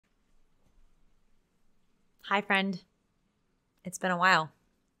Hi, friend. It's been a while.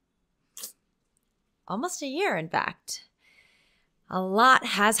 Almost a year, in fact. A lot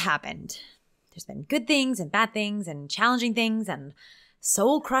has happened. There's been good things and bad things and challenging things and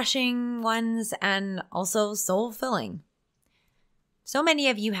soul-crushing ones and also soul-filling. So many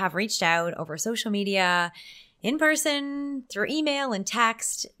of you have reached out over social media, in person, through email and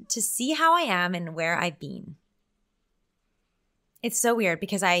text to see how I am and where I've been. It's so weird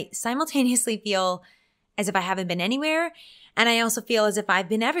because I simultaneously feel as if I haven't been anywhere, and I also feel as if I've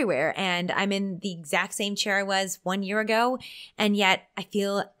been everywhere and I'm in the exact same chair I was 1 year ago, and yet I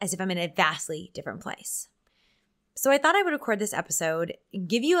feel as if I'm in a vastly different place. So I thought I would record this episode,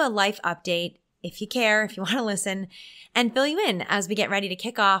 give you a life update if you care, if you want to listen, and fill you in as we get ready to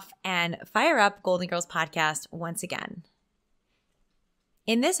kick off and fire up Goalden Girls Podcast once again.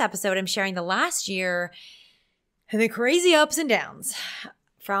 In this episode, I'm sharing the last year and the crazy ups and downs,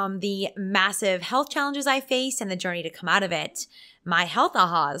 from the massive health challenges I faced and the journey to come out of it, my health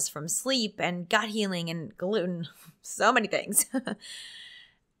ahas from sleep and gut healing and gluten, so many things.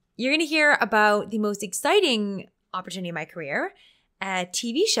 You're going to hear about the most exciting opportunity of my career, a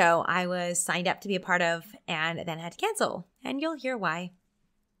TV show I was signed up to be a part of and then had to cancel, and you'll hear why.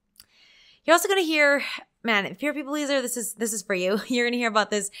 You're also going to hear, man, if you're a people pleaser, this is for you. You're going to hear about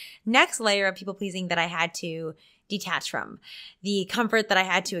this next layer of people pleasing that I had to detach from, the comfort that I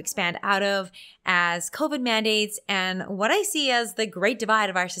had to expand out of as COVID mandates, and what I see as the great divide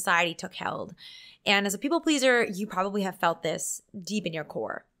of our society took hold. And as a people pleaser, you probably have felt this deep in your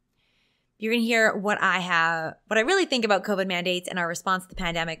core. You're going to hear what I really think about COVID mandates and our response to the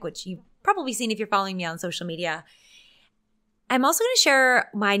pandemic, which you've probably seen if you're following me on social media. I'm also going to share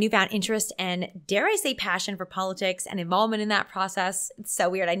my newfound interest and, dare I say, passion for politics and involvement in that process. It's so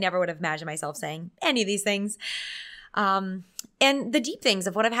weird. I never would have imagined myself saying any of these things. And the deep things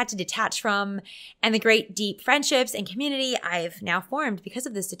of what I've had to detach from and the great deep friendships and community I've now formed because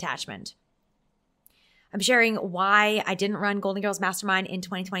of this detachment. I'm sharing why I didn't run Goalden Girls Mastermind in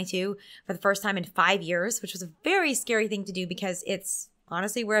 2022 for the first time in 5 years, which was a very scary thing to do because it's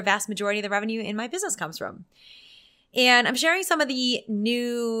honestly where a vast majority of the revenue in my business comes from. And I'm sharing some of the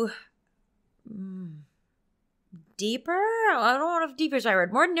new, deeper, I don't know if deeper is my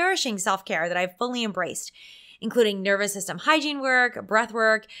word, more nourishing self-care that I've fully embraced, including nervous system hygiene work, breath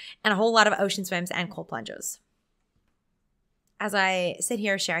work, and a whole lot of ocean swims and cold plunges. As I sit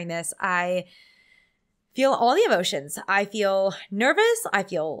here sharing this, I feel all the emotions. I feel nervous. I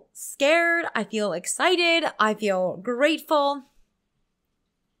feel scared. I feel excited. I feel grateful.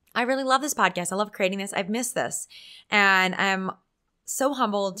 I really love this podcast. I love creating this. I've missed this. And I'm so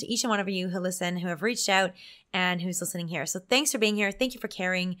humbled to each and one of you who listen, who have reached out, and who's listening here. So thanks for being here. Thank you for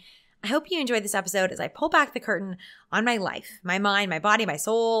caring. I hope you enjoyed this episode as I pull back the curtain on my life, my mind, my body, my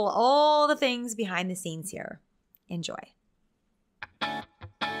soul, all the things behind the scenes here. Enjoy.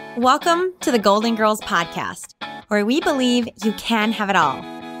 Welcome to the Goalden Girls Podcast, where we believe you can have it all.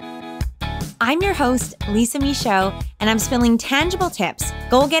 I'm your host, Lisa Michaud, and I'm spilling tangible tips,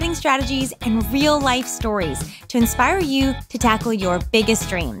 goal-getting strategies, and real-life stories to inspire you to tackle your biggest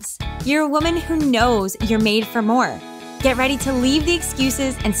dreams. You're a woman who knows you're made for more. Get ready to leave the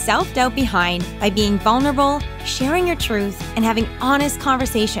excuses and self-doubt behind by being vulnerable, sharing your truth, and having honest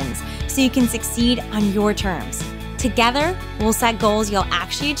conversations so you can succeed on your terms. Together, we'll set goals you'll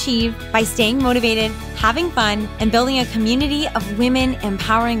actually achieve by staying motivated, having fun, and building a community of women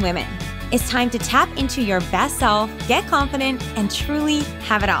empowering women. It's time to tap into your best self, get confident, and truly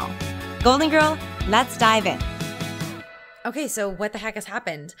have it all. Goalden Girl, let's dive in. Okay, so what the heck has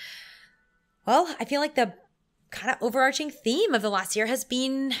happened? Well, I feel like the kind of overarching theme of the last year has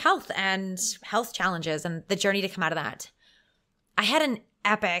been health and health challenges and the journey to come out of that. I had an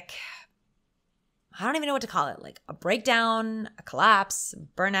epic, I don't even know what to call it, like a breakdown, a collapse,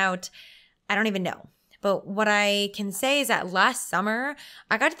 burnout. I don't even know. But what I can say is that last summer,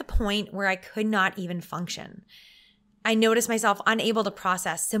 I got to the point where I could not even function. I noticed myself unable to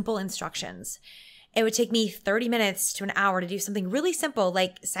process simple instructions. It would take me 30 minutes to an hour to do something really simple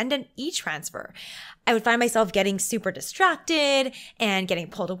like send an e-transfer. I would find myself getting super distracted and getting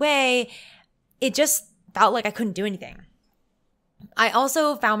pulled away. It just felt like I couldn't do anything. I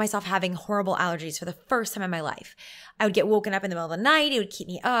also found myself having horrible allergies for the first time in my life. I would get woken up in the middle of the night. It would keep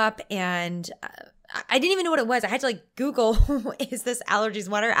me up, and I didn't even know what it was. I had to Google, is this allergies?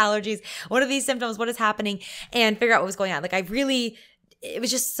 What are allergies? What are these symptoms? What is happening? And figure out what was going on. It was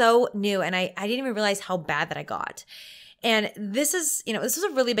just so new, and I didn't even realize how bad that I got. And this was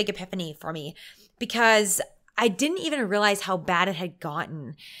a really big epiphany for me because I didn't even realize how bad it had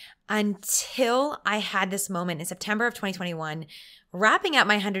gotten until I had this moment in September of 2021, wrapping up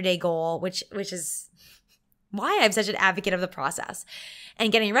my 100-day goal, which is why I'm such an advocate of the process.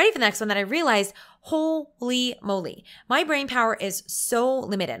 And getting ready for the next one, that I realized, holy moly, my brain power is so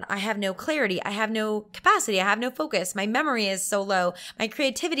limited. I have no clarity. I have no capacity. I have no focus. My memory is so low. My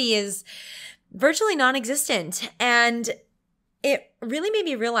creativity is virtually non-existent. And it really made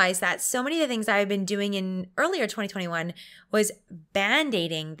me realize that so many of the things I've been doing in earlier 2021 was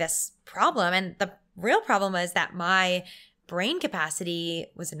band-aiding this problem. And the real problem was that my brain capacity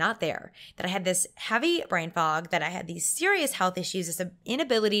was not there, that I had this heavy brain fog, that I had these serious health issues, this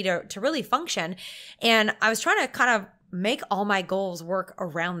inability to really function. And I was trying to kind of make all my goals work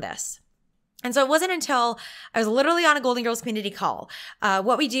around this. And so it wasn't until I was literally on a Goalden Girls community call.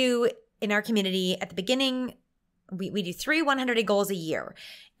 What we do in our community at the beginning, we do 3 100-day goals a year.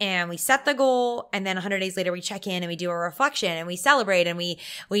 And we set the goal, and then 100 days later we check in and we do a reflection and we celebrate and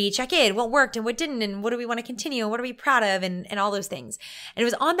we check in what worked and what didn't and what do we want to continue and what are we proud of and all those things. And it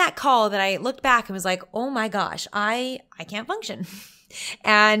was on that call that I looked back and was like, oh my gosh, I can't function.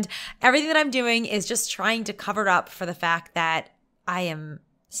 And everything that I'm doing is just trying to cover up for the fact that I am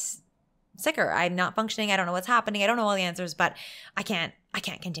sicker. I'm not functioning. I don't know what's happening. I don't know all the answers, but I can't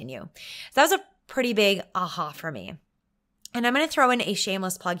continue. So that was a pretty big aha for me. And I'm going to throw in a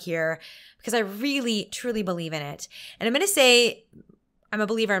shameless plug here because I really, truly believe in it. And I'm going to say I'm a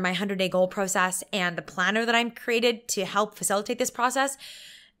believer in my 100-day goal process and the planner that I'm created to help facilitate this process.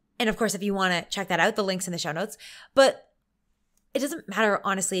 And of course, if you want to check that out, the link's in the show notes. But it doesn't matter,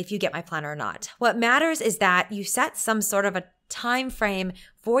 honestly, if you get my planner or not. What matters is that you set some sort of a time frame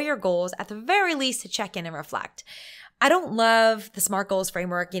for your goals, at the very least, to check in and reflect. I don't love the SMART goals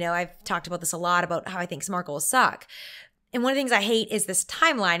framework. I've talked about this a lot, about how I think SMART goals suck. And one of the things I hate is this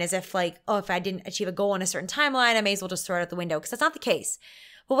timeline, as if if I didn't achieve a goal in a certain timeline, I may as well just throw it out the window, because that's not the case.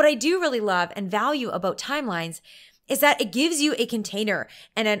 But what I do really love and value about timelines is that it gives you a container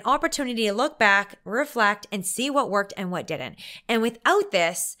and an opportunity to look back, reflect, and see what worked and what didn't. And without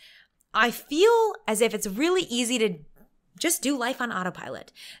this, I feel as if it's really easy to just do life on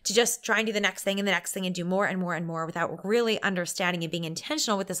autopilot, to just try and do the next thing and the next thing and do more and more and more without really understanding and being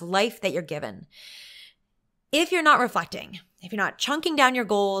intentional with this life that you're given. If you're not reflecting, if you're not chunking down your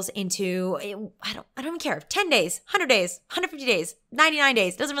goals into, I don't even care, 10 days, 100 days, 150 days, 99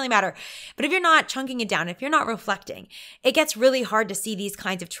 days, doesn't really matter. But if you're not chunking it down, if you're not reflecting, it gets really hard to see these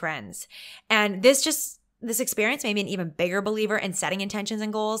kinds of trends. And this experience made me an even bigger believer in setting intentions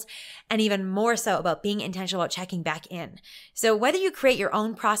and goals, and even more so about being intentional about checking back in. So whether you create your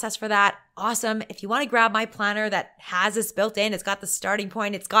own process for that, awesome. If you want to grab my planner that has this built in, it's got the starting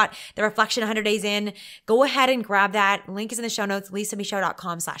point, it's got the reflection 100 days in, go ahead and grab that. Link is in the show notes,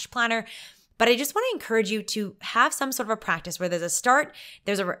 lisamichaud.com/planner. But I just want to encourage you to have some sort of a practice where there's a start,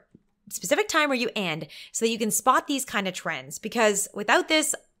 there's a specific time where you end, so that you can spot these kind of trends. Because without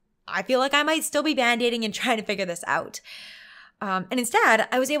this, I feel like I might still be band-aiding and trying to figure this out. And instead,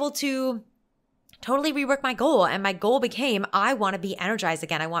 I was able to totally rework my goal. And my goal became, I want to be energized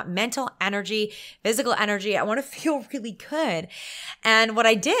again. I want mental energy, physical energy. I want to feel really good. And what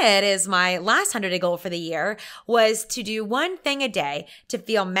I did is, my last 100-day goal for the year was to do one thing a day to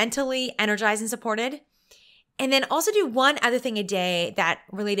feel mentally energized and supported. And then also do one other thing a day that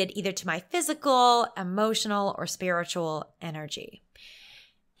related either to my physical, emotional, or spiritual energy.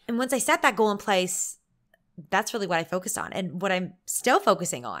 And once I set that goal in place, that's really what I focused on and what I'm still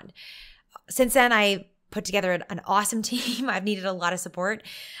focusing on. Since then, I put together an awesome team. I've needed a lot of support.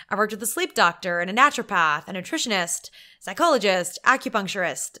 I worked with a sleep doctor and a naturopath, a nutritionist, psychologist,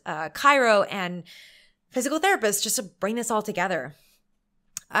 acupuncturist, chiro, and physical therapist, just to bring this all together.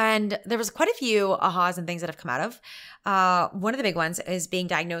 And there was quite a few ahas and things that have come out of. One of the big ones is being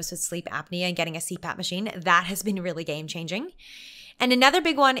diagnosed with sleep apnea and getting a CPAP machine. That has been really game-changing. And another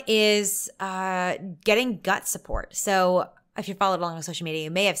big one is getting gut support. So if you followed along on social media,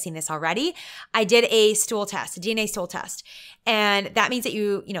 you may have seen this already. I did a stool test, a DNA stool test. And that means that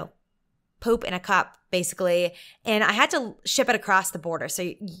you poop in a cup, basically. And I had to ship it across the border. So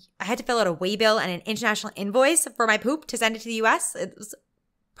I had to fill out a waybill and an international invoice for my poop to send it to the US. It was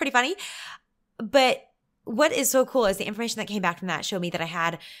pretty funny. But what is so cool is the information that came back from that showed me that I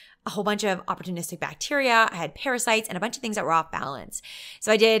had a whole bunch of opportunistic bacteria, I had parasites, and a bunch of things that were off balance.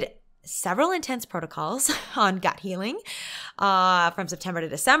 So I did several intense protocols on gut healing from September to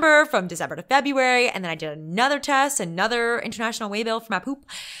December, from December to February, and then I did another test, another international waybill for my poop,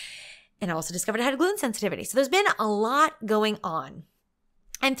 and I also discovered I had a gluten sensitivity. So there's been a lot going on.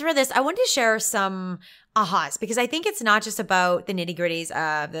 And through this, I wanted to share some ahas, because I think it's not just about the nitty-gritties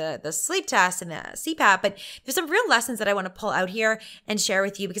of the sleep test and the CPAP, but there's some real lessons that I want to pull out here and share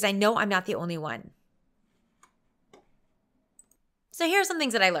with you, because I know I'm not the only one. So here are some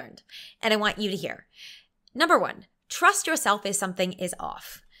things that I learned, and I want you to hear. Number 1, trust yourself if something is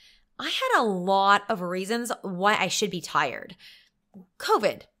off. I had a lot of reasons why I should be tired.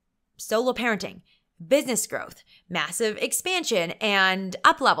 COVID, solo parenting, business growth, massive expansion, and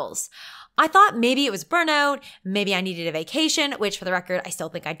up levels. I thought maybe it was burnout, maybe I needed a vacation, which for the record, I still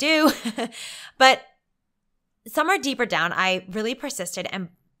think I do. But somewhere deeper down, I really persisted and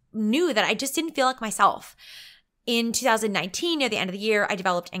knew that I just didn't feel like myself. In 2019, near the end of the year, I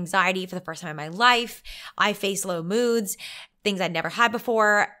developed anxiety for the first time in my life. I faced low moods, things I'd never had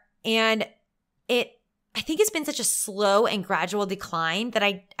before. And I think it's been such a slow and gradual decline that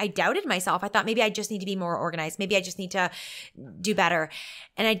I doubted myself. I thought maybe I just need to be more organized. Maybe I just need to do better.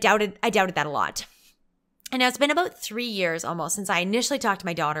 And I doubted that a lot. And now it's been about 3 years almost since I initially talked to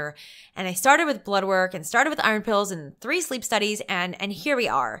my daughter, and I started with blood work and started with iron pills and 3 sleep studies, and here we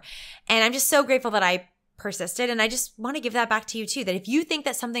are. And I'm just so grateful that I persisted, and I just want to give that back to you too, that if you think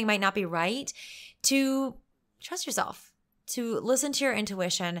that something might not be right, to trust yourself, to listen to your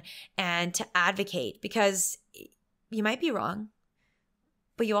intuition, and to advocate, because you might be wrong,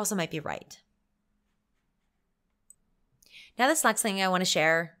 but you also might be right. Now, this next thing I want to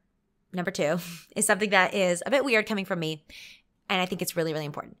share, number 2, is something that is a bit weird coming from me, and I think it's really, really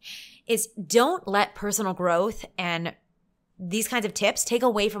important, is don't let personal growth and these kinds of tips take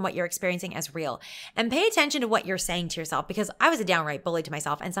away from what you're experiencing as real. And pay attention to what you're saying to yourself, because I was a downright bully to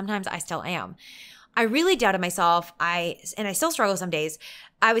myself, and sometimes I still am. I really doubted myself. And I still struggle some days.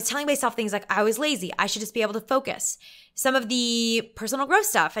 I was telling myself things like I was lazy. I should just be able to focus. Some of the personal growth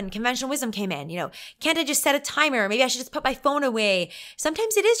stuff and conventional wisdom came in. Can't I just set a timer? Maybe I should just put my phone away.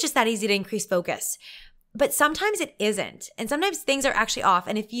 Sometimes it is just that easy to increase focus. But sometimes it isn't. And sometimes things are actually off.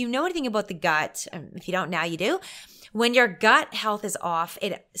 And if you know anything about the gut, if you don't now, you do. When your gut health is off,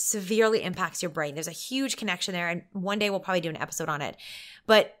 it severely impacts your brain. There's a huge connection there. And one day we'll probably do an episode on it.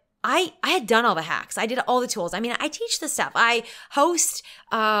 But I had done all the hacks. I did all the tools. I mean, I teach this stuff. I host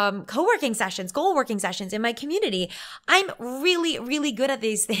co-working sessions, goal working sessions in my community. I'm really, really good at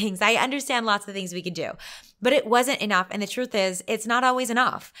these things. I understand lots of things we could do. But it wasn't enough. And the truth is, it's not always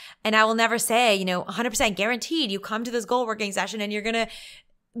enough. And I will never say, 100% guaranteed you come to this goal working session and you're going to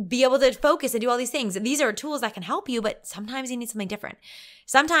be able to focus and do all these things. These are tools that can help you, but sometimes you need something different.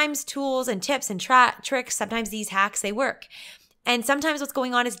 Sometimes tools and tips and tricks, sometimes these hacks, they work. And sometimes what's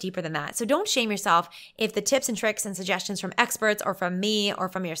going on is deeper than that. So don't shame yourself if the tips and tricks and suggestions from experts or from me or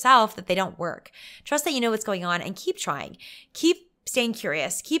from yourself that they don't work. Trust that you know what's going on and keep trying. Keep staying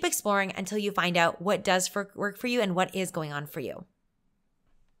curious. Keep exploring until you find out what does work for you and what is going on for you.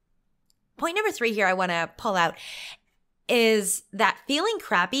 Point number 3 here I want to pull out is that feeling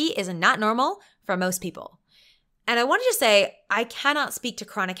crappy is not normal for most people. And I want to just say, I cannot speak to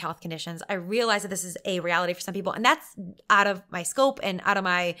chronic health conditions. I realize that this is a reality for some people, and that's out of my scope and out of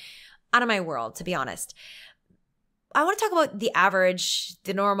my world, to be honest. I want to talk about the average,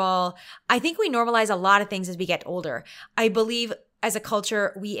 the normal. I think we normalize a lot of things as we get older. I believe as a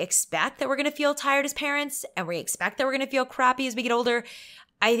culture, we expect that we're going to feel tired as parents, and we expect that we're going to feel crappy as we get older.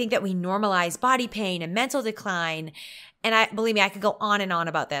 I think that we normalize body pain and mental decline. And believe me, I could go on and on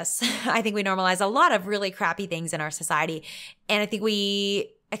about this. I think we normalize a lot of really crappy things in our society. And I think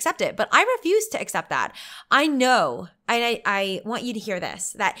we accept it. But I refuse to accept that. I know, and I want you to hear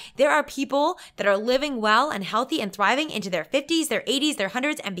this, that there are people that are living well and healthy and thriving into their 50s, their 80s, their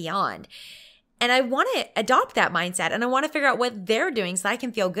 100s, and beyond. And I want to adopt that mindset, and I want to figure out what they're doing so that I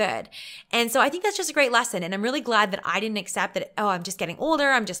can feel good. And so I think that's just a great lesson. And I'm really glad that I didn't accept that, I'm just getting older.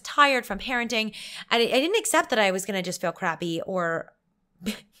 I'm just tired from parenting. I didn't accept that I was going to just feel crappy or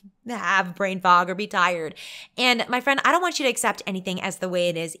have brain fog or be tired. And my friend, I don't want you to accept anything as the way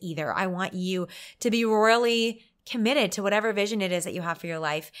it is either. I want you to be royally committed to whatever vision it is that you have for your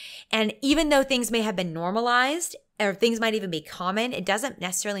life. And even though things may have been normalized, or things might even be common, it doesn't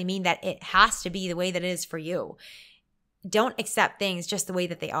necessarily mean that it has to be the way that it is for you. Don't accept things just the way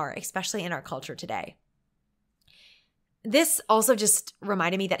that they are, especially in our culture today. This also just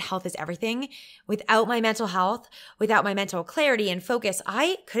reminded me that health is everything. Without my mental health, without my mental clarity and focus,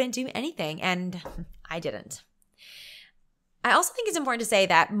 I couldn't do anything, and I didn't. I also think it's important to say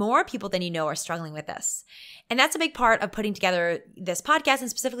that more people than you know are struggling with this. And that's a big part of putting together this podcast and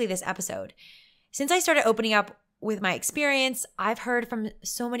specifically this episode. Since I started opening up with my experience, I've heard from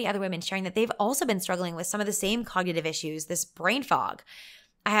so many other women sharing that they've also been struggling with some of the same cognitive issues, this brain fog.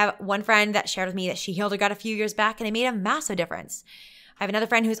 I have one friend that shared with me that she healed her gut a few years back and it made a massive difference. I have another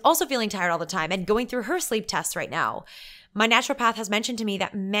friend who's also feeling tired all the time and going through her sleep tests right now. My naturopath has mentioned to me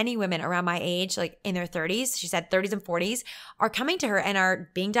that many women around my age, like in their 30s, she said 30s and 40s, are coming to her and are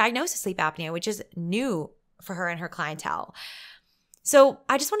being diagnosed with sleep apnea, which is new for her and her clientele. So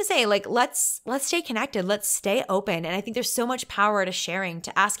I just want to say, like, let's stay connected. Let's stay open. And I think there's so much power to sharing,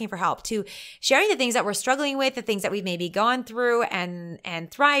 to asking for help, to sharing the things that we're struggling with, the things that we've maybe gone through and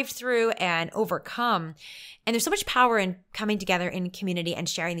thrived through and overcome. And there's so much power in coming together in community and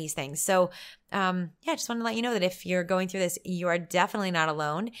sharing these things. So I just want to let you know that if you're going through this, you are definitely not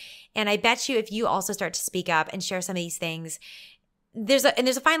alone. And I bet you if you also start to speak up and share some of these things, there's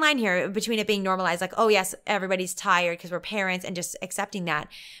a fine line here between it being normalized, like, oh yes, everybody's tired because we're parents, and just accepting that.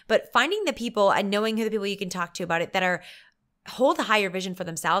 But finding the people and knowing who the people you can talk to about it that hold a higher vision for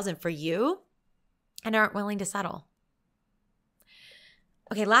themselves and for you and aren't willing to settle.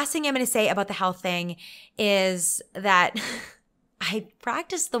 Okay, last thing I'm going to say about the health thing is that I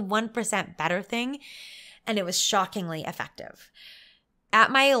practiced the 1% better thing, and it was shockingly effective. At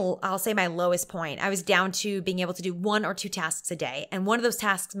I'll say my lowest point, I was down to being able to do 1 or 2 tasks a day. And one of those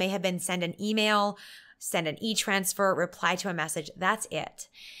tasks may have been send an email, send an e-transfer, reply to a message. That's it.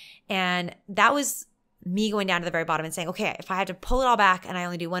 And that was me going down to the very bottom and saying, okay, if I had to pull it all back and I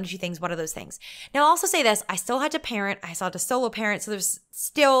only do 1 or 2 things, what are those things? Now, I'll also say this, I still had to parent. I still had to solo parent. So there's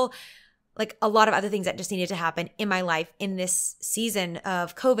still like a lot of other things that just needed to happen in my life in this season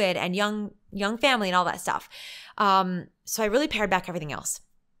of COVID and young family and all that stuff. So I really pared back everything else.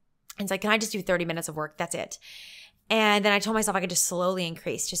 And it's like, can I just do 30 minutes of work? That's it. And then I told myself I could just slowly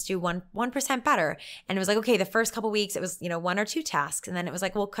increase, just do 1% better. And it was like, okay, the first couple of weeks, it was, 1 or 2 tasks. And then it was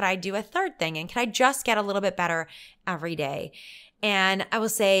like, well, could I do a third thing? And could I just get a little bit better every day? And I will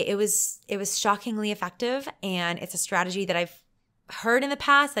say it was shockingly effective. And it's a strategy that I've heard in the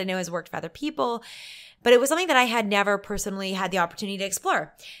past that I know has worked for other people, but it was something that I had never personally had the opportunity to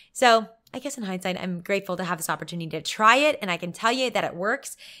explore. So I guess in hindsight, I'm grateful to have this opportunity to try it, and I can tell you that it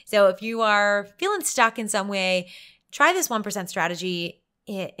works. So if you are feeling stuck in some way, try this 1% strategy.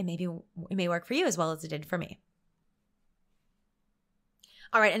 It may work for you as well as it did for me.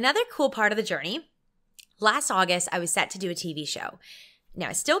 All right, another cool part of the journey. Last August, I was set to do a TV show. Now,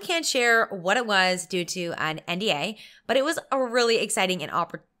 I still can't share what it was due to an NDA, but it was a really exciting and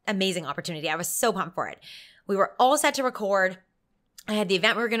amazing opportunity. I was so pumped for it. We were all set to record. I had the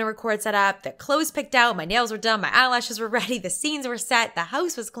event we were going to record set up, the clothes picked out, my nails were done, my eyelashes were ready, the scenes were set, the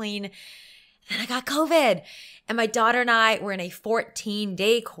house was clean. Then I got COVID, and my daughter and I were in a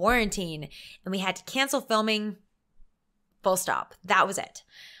 14-day quarantine, and we had to cancel filming. Full stop. That was it.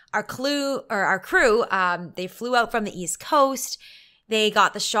 Our crew, they flew out from the East Coast. They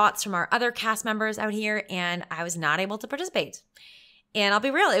got the shots from our other cast members out here, and I was not able to participate. And I'll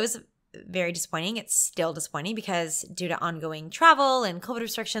be real, it was very disappointing. It's still disappointing because due to ongoing travel and COVID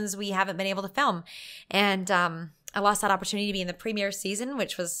restrictions, we haven't been able to film. And I lost that opportunity to be in the premiere season,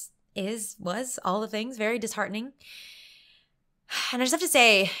 which was all the things, very disheartening. And I just have to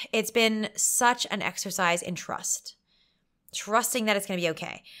say, it's been such an exercise in trust. Trusting that it's going to be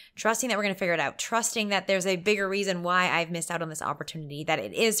okay. Trusting that we're going to figure it out. Trusting that there's a bigger reason why I've missed out on this opportunity, that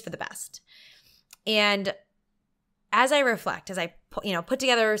it is for the best. And as I reflect, as I put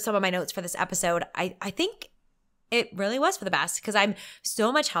together some of my notes for this episode, I think it really was for the best because I'm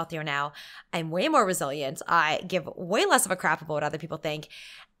so much healthier now. I'm way more resilient. I give way less of a crap about what other people think.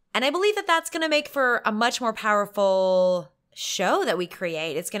 And I believe that that's going to make for a much more powerful show that we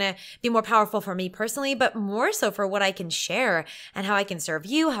create. It's going to be more powerful for me personally, but more so for what I can share and how I can serve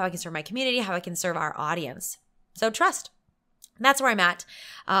you, how I can serve my community, how I can serve our audience. So trust. That's where I'm at.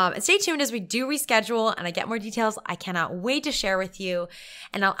 And stay tuned as we do reschedule and I get more details. I cannot wait to share with you.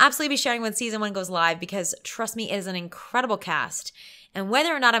 And I'll absolutely be sharing when season 1 goes live because trust me, it is an incredible cast. And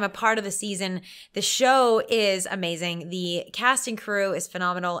whether or not I'm a part of the season, the show is amazing. The cast and crew is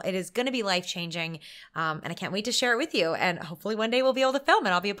phenomenal. It is going to be life-changing. And I can't wait to share it with you. And hopefully one day we'll be able to film it.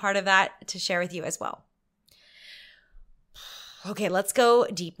 I'll be a part of that to share with you as well. Okay, let's go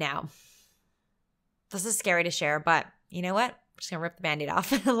deep now. This is scary to share, but you know what? I'm just going to rip the Band-Aid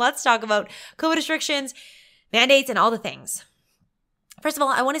off. Let's talk about COVID restrictions, mandates, and all the things. First of all,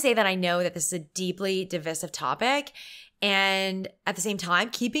 I want to say that I know that this is a deeply divisive topic. And at the same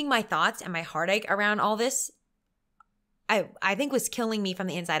time, keeping my thoughts and my heartache around all this, I think was killing me from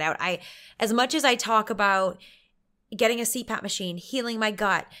the inside out. As much as I talk about getting a CPAP machine, healing my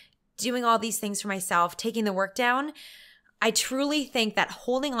gut, doing all these things for myself, taking the work down, I truly think that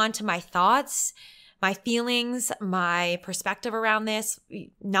holding on to my thoughts, my feelings, my perspective around this,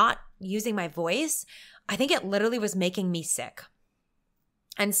 not using my voice, I think it literally was making me sick.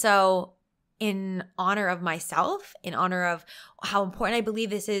 And so in honor of myself, in honor of how important I believe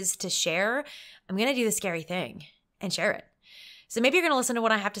this is to share, I'm going to do the scary thing and share it. So maybe you're going to listen to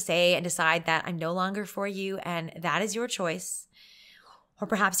what I have to say and decide that I'm no longer for you and that is your choice. Or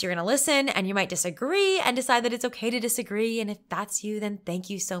perhaps you're going to listen and you might disagree and decide that it's okay to disagree. And if that's you, then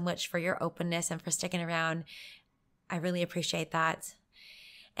thank you so much for your openness and for sticking around. I really appreciate that.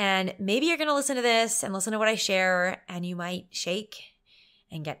 And maybe you're going to listen to this and listen to what I share, and you might shake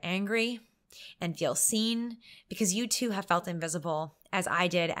and get angry and feel seen because you too have felt invisible, as I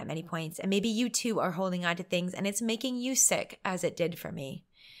did at many points. And maybe you too are holding on to things and it's making you sick, as it did for me.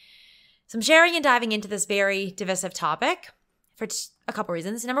 So I'm sharing and diving into this very divisive topic for a couple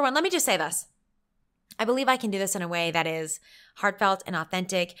reasons. Number one, let me just say this. I believe I can do this in a way that is heartfelt and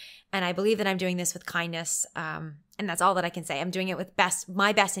authentic, and I believe that I'm doing this with kindness, and that's all that I can say. I'm doing it with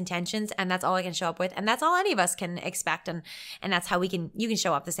my best intentions, and that's all I can show up with, and that's all any of us can expect, and that's how you can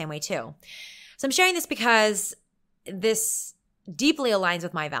show up the same way too. So I'm sharing this because this deeply aligns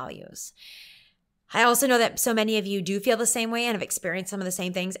with my values. I also know that so many of you do feel the same way and have experienced some of the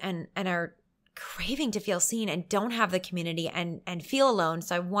same things and are craving to feel seen and don't have the community and feel alone.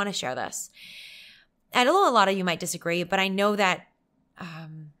 So I want to share this. I know a lot of you might disagree, but I know that a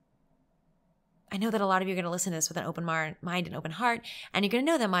lot of you are going to listen to this with an open mind and open heart, and you're going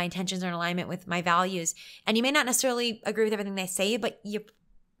to know that my intentions are in alignment with my values. And you may not necessarily agree with everything they say, but you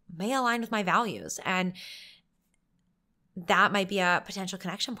may align with my values. And that might be a potential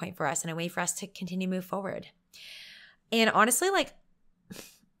connection point for us and a way for us to continue to move forward. And honestly,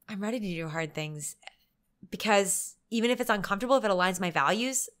 I'm ready to do hard things because even if it's uncomfortable, if it aligns with my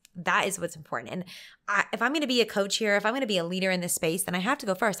values, that is what's important. And if I'm going to be a coach here, if I'm going to be a leader in this space, then I have to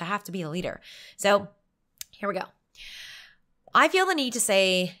go first. I have to be a leader. So here we go. I feel the need to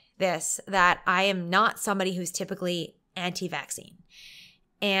say this, that I am not somebody who's typically anti-vaccine.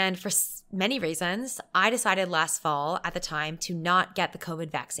 And for many reasons, I decided last fall at the time to not get the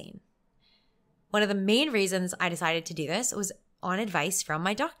COVID vaccine. One of the main reasons I decided to do this was on advice from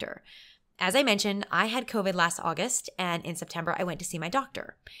my doctor. As I mentioned, I had COVID last August, and in September, I went to see my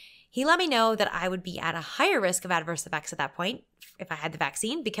doctor. He let me know that I would be at a higher risk of adverse effects at that point if I had the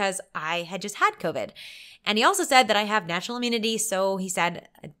vaccine because I had just had COVID. And he also said that I have natural immunity, so he said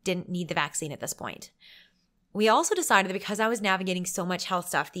I didn't need the vaccine at this point. We also decided that because I was navigating so much health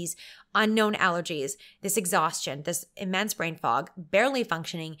stuff, these unknown allergies, this exhaustion, this immense brain fog, barely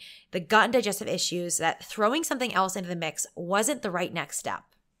functioning, the gut and digestive issues, that throwing something else into the mix wasn't the right next step.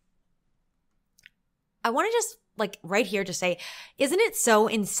 I want to just right here to say, isn't it so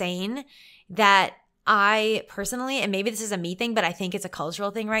insane that I personally, and maybe this is a me thing, but I think it's a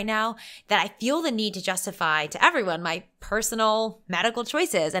cultural thing right now, that I feel the need to justify to everyone my personal medical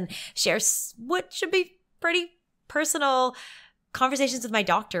choices and share what should be pretty personal conversations with my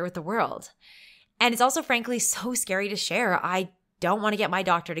doctor, with the world. And it's also frankly so scary to share. I don't want to get my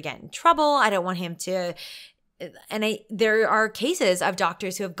doctor to get in trouble. I don't want him to, there are cases of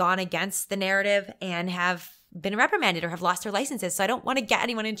doctors who have gone against the narrative and have been reprimanded or have lost their licenses. So I don't want to get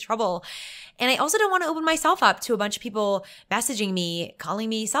anyone in trouble. And I also don't want to open myself up to a bunch of people messaging me, calling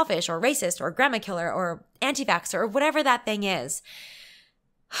me selfish or racist or grandma killer or anti-vaxxer or whatever that thing is.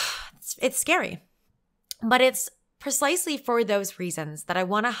 It's scary. But it's precisely for those reasons that I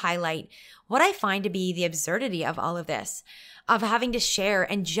want to highlight what I find to be the absurdity of all of this, of having to share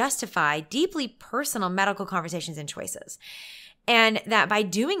and justify deeply personal medical conversations and choices. And that by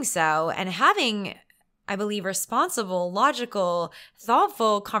doing so and having, I believe, responsible, logical,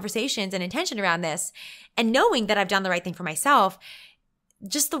 thoughtful conversations and intention around this, and knowing that I've done the right thing for myself,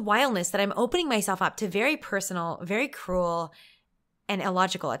 just the wildness that I'm opening myself up to very personal, very cruel, and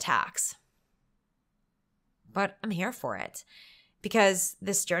illogical attacks. But I'm here for it because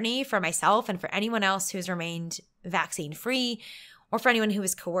this journey for myself and for anyone else who's remained vaccine-free, or for anyone who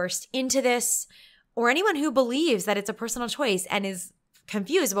is coerced into this, or anyone who believes that it's a personal choice and is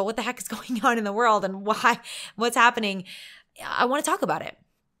confused about what the heck is going on in the world and what's happening, I want to talk about it.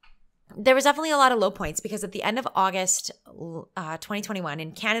 There was definitely a lot of low points because at the end of August 2021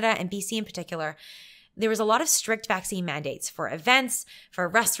 in Canada and BC in particular, there was a lot of strict vaccine mandates for events, for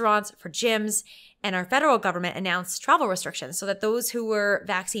restaurants, for gyms, and our federal government announced travel restrictions so that those who were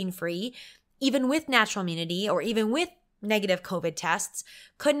vaccine-free, even with natural immunity or even with negative COVID tests,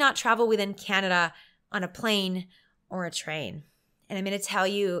 could not travel within Canada on a plane or a train. And I'm going to tell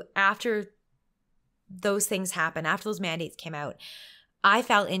you, after those things happened, after those mandates came out, I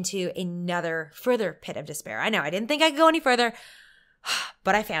fell into another further pit of despair. I know I didn't think I could go any further,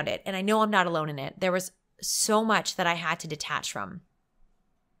 but I found it. And I know I'm not alone in it. There was so much that I had to detach from.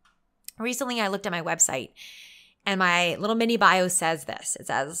 Recently, I looked at my website and my little mini bio says this. It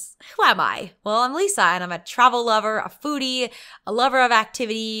says, who am I? Well, I'm Lisa and I'm a travel lover, a foodie, a lover of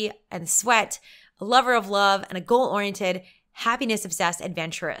activity and sweat, a lover of love, and a goal-oriented, happiness-obsessed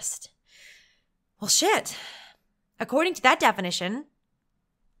adventurist. Well, shit. According to that definition,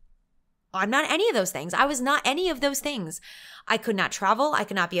 I'm not any of those things. I was not any of those things. I could not travel. I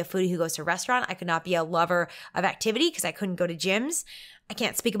could not be a foodie who goes to a restaurant. I could not be a lover of activity because I couldn't go to gyms. I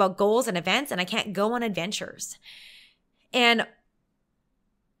can't speak about goals and events, and I can't go on adventures. And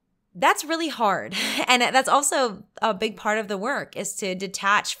that's really hard. And that's also a big part of the work, is to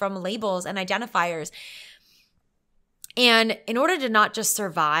detach from labels and identifiers. And in order to not just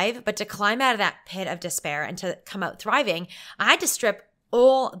survive, but to climb out of that pit of despair and to come out thriving, I had to strip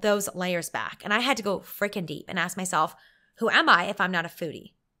all those layers back. And I had to go freaking deep and ask myself, who am I if I'm not a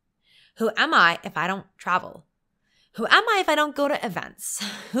foodie? Who am I if I don't travel? Who am I if I don't go to events?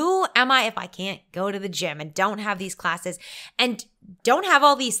 Who am I if I can't go to the gym and don't have these classes and don't have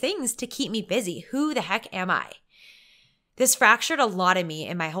all these things to keep me busy? Who the heck am I? This fractured a lot of me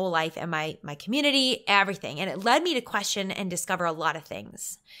in my whole life and my community, everything. And it led me to question and discover a lot of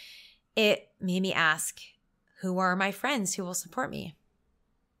things. It made me ask, who are my friends who will support me?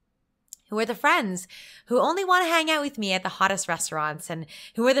 Who are the friends who only want to hang out with me at the hottest restaurants? And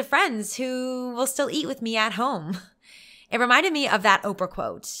who are the friends who will still eat with me at home? It reminded me of that Oprah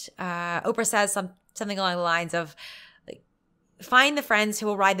quote. Oprah says something along the lines of, find the friends who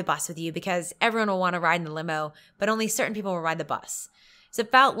will ride the bus with you, because everyone will want to ride in the limo, but only certain people will ride the bus. So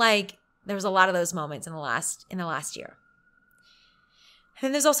it felt like there was a lot of those moments in the last year. And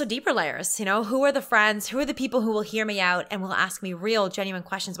then there's also deeper layers. Who are the friends? Who are the people who will hear me out and will ask me real, genuine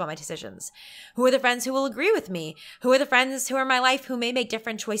questions about my decisions? Who are the friends who will agree with me? Who are the friends who are in my life who may make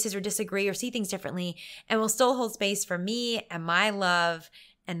different choices or disagree or see things differently and will still hold space for me and my love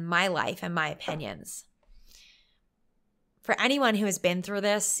and my life and my opinions? For anyone who has been through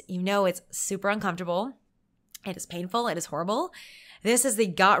this, it's super uncomfortable. It is painful. It is horrible. This is the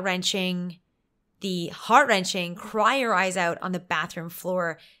gut-wrenching, the heart-wrenching, cry your eyes out on the bathroom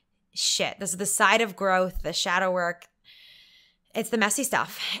floor shit. This is the side of growth, the shadow work. It's the messy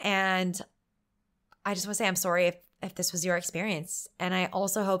stuff. And I just want to say I'm sorry if this was your experience. And I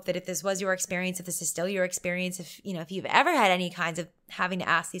also hope that if this was your experience, if this is still your experience, if you've ever had any kinds of having to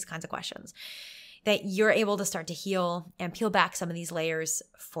ask these kinds of questions, that you're able to start to heal and peel back some of these layers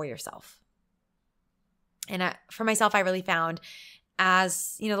for yourself. And for myself, I really found,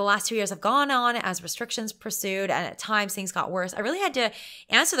 as the last 2 years have gone on, as restrictions pursued, and at times things got worse, I really had to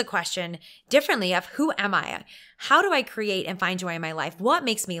answer the question differently of, who am I? How do I create and find joy in my life? What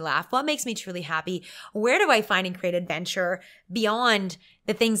makes me laugh? What makes me truly happy? Where do I find and create adventure beyond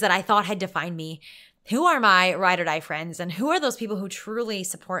the things that I thought had defined me? Who are my ride or die friends? And who are those people who truly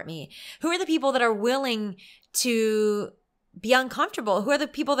support me? Who are the people that are willing to be uncomfortable? Who are the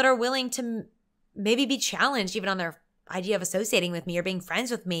people that are willing to maybe be challenged even on their idea of associating with me or being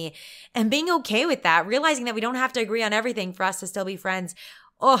friends with me, and being okay with that, realizing that we don't have to agree on everything for us to still be friends?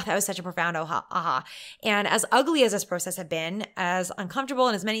 Oh, that was such a profound aha. And as ugly as this process had been, as uncomfortable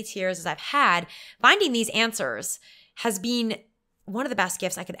and as many tears as I've had, finding these answers has been one of the best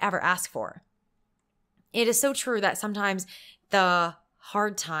gifts I could ever ask for. It is so true that sometimes the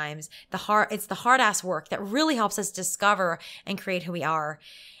hard times, it's the hard ass work that really helps us discover and create who we are.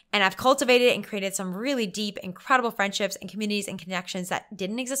 And I've cultivated and created some really deep, incredible friendships and communities and connections that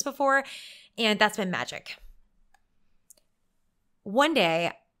didn't exist before. And that's been magic. One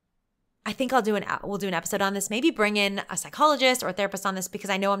day, I think we'll do an episode on this, maybe bring in a psychologist or a therapist on this, because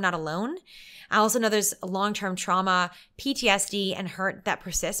I know I'm not alone. I also know there's long-term trauma, PTSD, and hurt that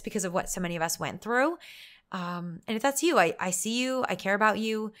persists because of what so many of us went through. And if that's you, I see you, I care about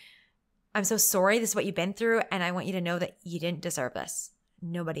you. I'm so sorry this is what you've been through, and I want you to know that you didn't deserve this.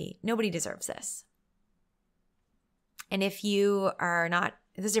 Nobody deserves this. And if you are not,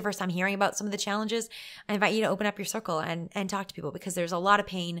 if this is your first time hearing about some of the challenges, I invite you to open up your circle and talk to people, because there's a lot of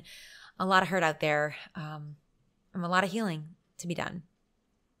pain, a lot of hurt out there, and a lot of healing to be done.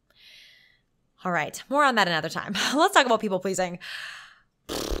 All right, more on that another time. Let's talk about people pleasing.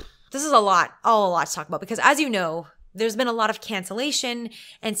 This is a lot to talk about, because as you know, there's been a lot of cancellation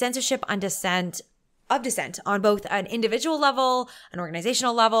and censorship on dissent on both an individual level, an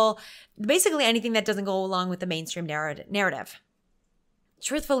organizational level, basically anything that doesn't go along with the mainstream narrative.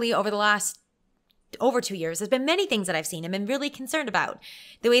 Truthfully, over the last over 2 years, there's been many things that I've seen and been really concerned about.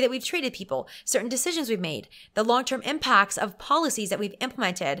 The way that we've treated people, certain decisions we've made, the long-term impacts of policies that we've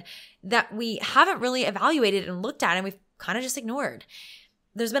implemented that we haven't really evaluated and looked at, and we've kind of just ignored.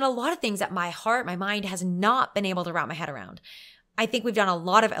 There's been a lot of things that my heart, my mind has not been able to wrap my head around. I think we've done a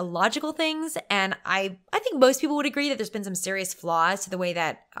lot of illogical things, and I think most people would agree that there's been some serious flaws to the way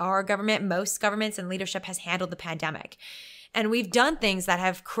that our government, most governments and leadership has handled the pandemic. And we've done things that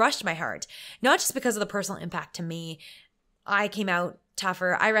have crushed my heart, not just because of the personal impact to me. I came out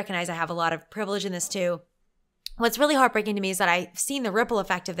tougher. I recognize I have a lot of privilege in this too. What's really heartbreaking to me is that I've seen the ripple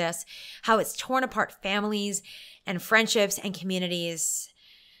effect of this, how it's torn apart families and friendships and communities.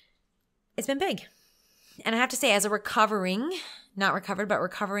 It's been big. And I have to say, as a recovering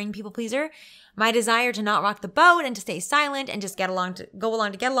people pleaser, my desire to not rock the boat and to stay silent and just go along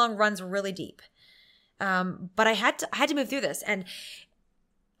to get along runs really deep. But I had to move through this. And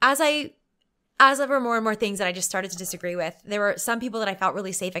as there were more and more things that I just started to disagree with, there were some people that I felt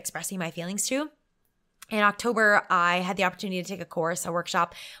really safe expressing my feelings to. In October, I had the opportunity to take a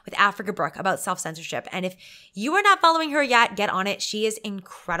workshop with Africa Brooke about self-censorship. And if you are not following her yet, get on it. She is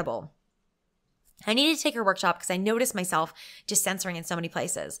incredible. I needed to take her workshop because I noticed myself just censoring in so many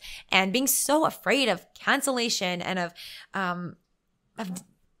places and being so afraid of cancellation and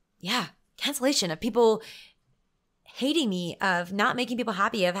cancellation, of people hating me, of not making people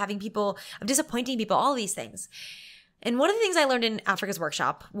happy, of disappointing people, all these things. And one of the things I learned in Africa's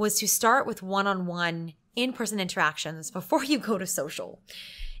workshop was to start with one-on-one in-person interactions before you go to social.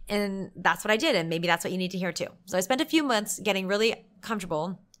 And that's what I did. And maybe that's what you need to hear too. So I spent a few months getting really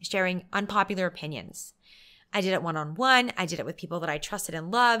comfortable sharing unpopular opinions. I did it one-on-one. I did it with people that I trusted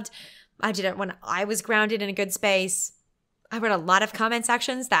and loved. I did it when I was grounded in a good space. I read a lot of comment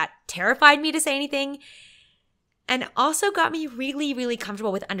sections that terrified me to say anything, and also got me really, really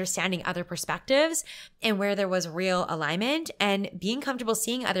comfortable with understanding other perspectives and where there was real alignment, and being comfortable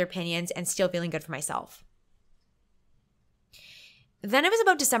seeing other opinions and still feeling good for myself. Then it was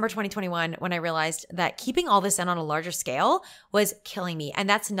about December 2021 when I realized that keeping all this in on a larger scale was killing me. And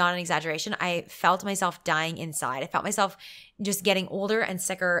that's not an exaggeration. I felt myself dying inside. I felt myself just getting older and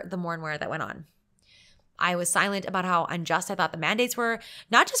sicker the more and more that went on. I was silent about how unjust I thought the mandates were,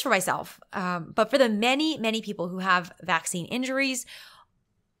 not just for myself, but for the many, many people who have vaccine injuries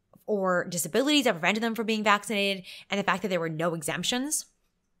or disabilities that prevented them from being vaccinated, and the fact that there were no exemptions.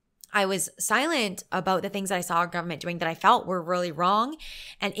 I was silent about the things that I saw our government doing that I felt were really wrong,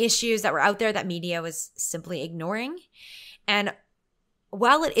 and issues that were out there that media was simply ignoring. And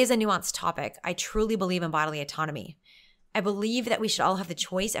while it is a nuanced topic, I truly believe in bodily autonomy. I believe that we should all have the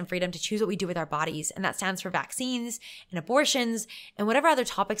choice and freedom to choose what we do with our bodies. And that stands for vaccines and abortions and whatever other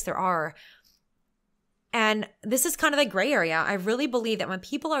topics there are. And this is kind of the gray area. I really believe that when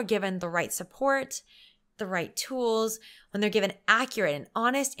people are given the right support, the right tools, when they're given accurate and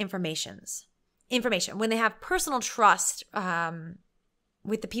honest information, when they have personal trust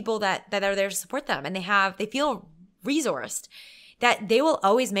with the people that are there to support them, and they feel resourced, that they will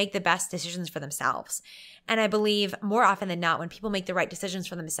always make the best decisions for themselves. And I believe more often than not, when people make the right decisions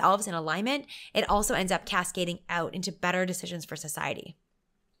for themselves in alignment, it also ends up cascading out into better decisions for society.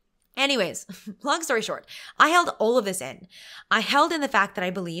 Anyways, long story short, I held all of this in. I held in the fact that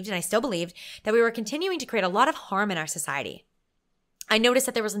I believed, and I still believed, that we were continuing to create a lot of harm in our society. I noticed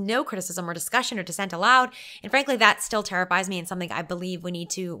that there was no criticism or discussion or dissent allowed, and frankly, that still terrifies me and something I believe we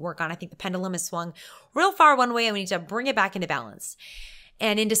need to work on. I think the pendulum has swung real far one way, and we need to bring it back into balance.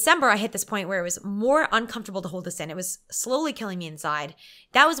 And in December, I hit this point where it was more uncomfortable to hold this in. It was slowly killing me inside.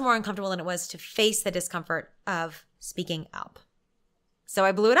 That was more uncomfortable than it was to face the discomfort of speaking up. So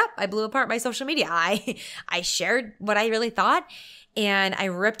I blew it up. I blew apart my social media. I shared what I really thought, and I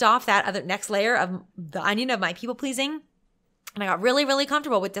ripped off that other next layer of the onion of my people pleasing. And I got really, really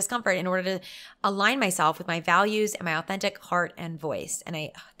comfortable with discomfort in order to align myself with my values and my authentic heart and voice. And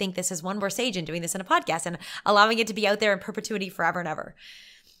I think this is one more stage in doing this in a podcast and allowing it to be out there in perpetuity forever and ever.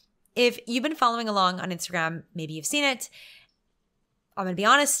 If you've been following along on Instagram, maybe you've seen it. I'm going to be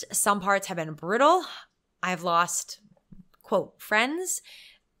honest, some parts have been brutal. I've lost, quote, friends.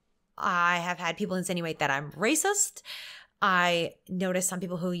 I have had people insinuate that I'm racist. I noticed some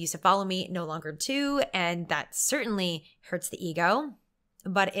people who used to follow me no longer do, and that certainly hurts the ego,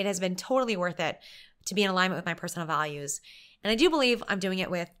 but it has been totally worth it to be in alignment with my personal values. And I do believe I'm doing it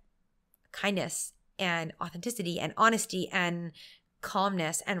with kindness and authenticity and honesty and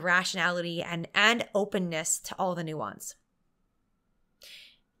calmness and rationality and openness to all the nuance.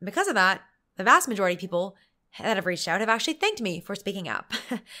 And because of that, the vast majority of people that have reached out have actually thanked me for speaking up.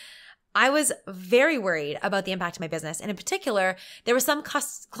 I was very worried about the impact of my business. And in particular, there were some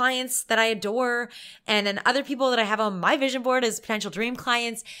clients that I adore, and then other people that I have on my vision board as potential dream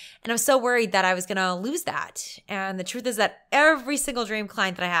clients. And I was so worried that I was going to lose that. And the truth is that every single dream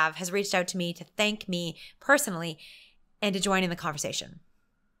client that I have has reached out to me to thank me personally and to join in the conversation.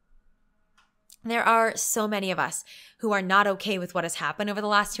 There are so many of us who are not okay with what has happened over the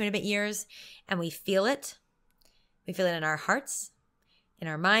last 2 and a bit years, and we feel it. We feel it in our hearts, in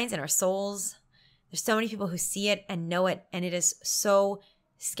our minds, in our souls. There's so many people who see it and know it, and it is so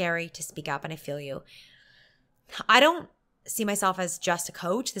scary to speak up, and I feel you. I don't see myself as just a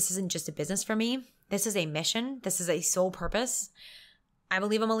coach. This isn't just a business for me. This is a mission. This is a sole purpose. I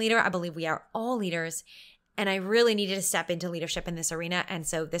believe I'm a leader. I believe we are all leaders. And I really needed to step into leadership in this arena. And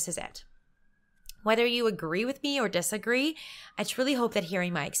so this is it. Whether you agree with me or disagree, I truly hope that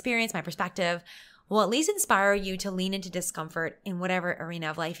hearing my experience, my perspective, will at least inspire you to lean into discomfort in whatever arena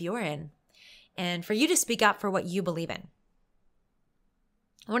of life you're in, and for you to speak up for what you believe in.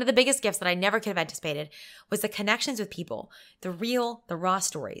 One of the biggest gifts that I never could have anticipated was the connections with people, the real, the raw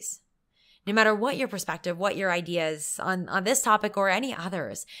stories. No matter what your perspective, what your ideas on this topic or any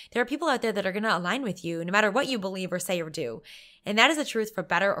others, there are people out there that are going to align with you no matter what you believe or say or do. And that is the truth for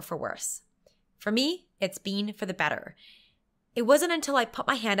better or for worse. For me, it's been for the better. It wasn't until I put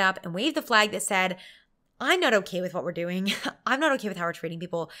my hand up and waved the flag that said, I'm not okay with what we're doing. I'm not okay with how we're treating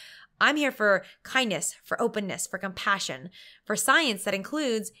people. I'm here for kindness, for openness, for compassion, for science that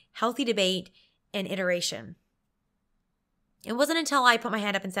includes healthy debate and iteration. It wasn't until I put my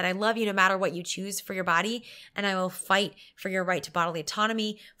hand up and said, I love you no matter what you choose for your body, and I will fight for your right to bodily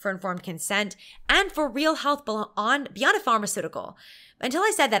autonomy, for informed consent, and for real health beyond a pharmaceutical. Until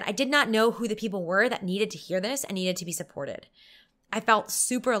I said that, I did not know who the people were that needed to hear this and needed to be supported. I felt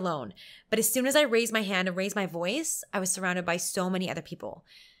super alone. But as soon as I raised my hand and raised my voice, I was surrounded by so many other people.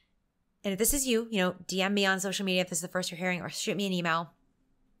 And if this is you, DM me on social media if this is the first you're hearing, or shoot me an email.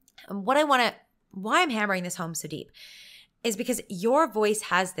 And why I'm hammering this home so deep is because your voice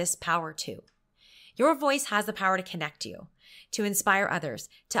has this power too. Your voice has the power to connect you, to inspire others,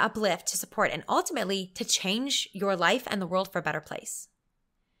 to uplift, to support, and ultimately to change your life and the world for a better place.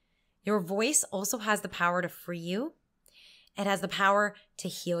 Your voice also has the power to free you. It has the power to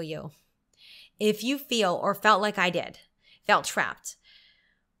heal you. If you feel or felt like I did, felt trapped,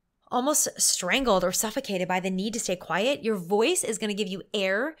 almost strangled or suffocated by the need to stay quiet, your voice is going to give you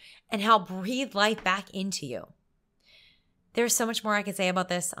air and help breathe life back into you. There's so much more I could say about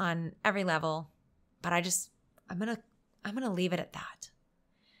this on every level, but I'm going to leave it at that.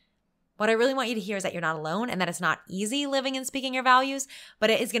 What I really want you to hear is that you're not alone and that it's not easy living and speaking your values, but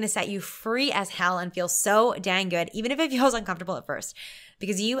it is going to set you free as hell and feel so dang good, even if it feels uncomfortable at first,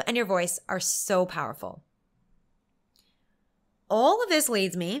 because you and your voice are so powerful. All of this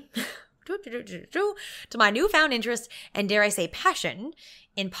leads me to my newfound interest and, dare I say, passion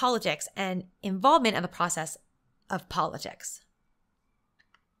in politics and involvement in the process of politics.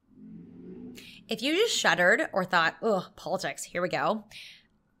 If you just shuddered or thought, ugh, politics, here we go,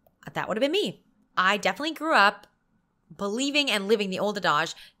 that would have been me. I definitely grew up believing and living the old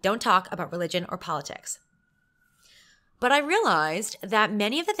adage, don't talk about religion or politics. But I realized that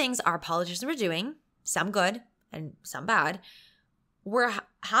many of the things our politicians were doing, some good and some bad, were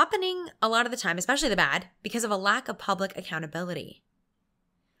happening a lot of the time, especially the bad, because of a lack of public accountability.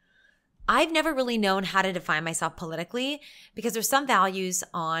 I've never really known how to define myself politically because there's some values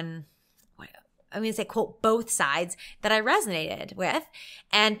on, I'm going to say, quote, both sides that I resonated with,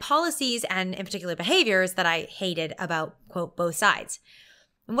 and policies and in particular behaviors that I hated about, quote, both sides.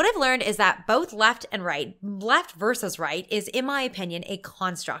 And what I've learned is that both left and right, left versus right, is, in my opinion, a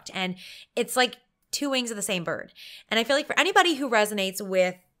construct. And it's like two wings of the same bird. And I feel like for anybody who resonates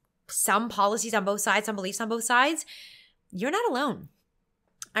with some policies on both sides, some beliefs on both sides, you're not alone.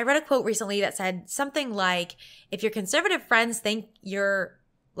 I read a quote recently that said something like, if your conservative friends think you're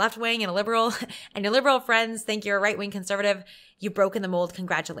left-wing and a liberal, and your liberal friends think you're a right-wing conservative, you've broken the mold.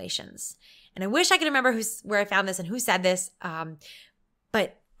 Congratulations. And I wish I could remember where I found this and who said this.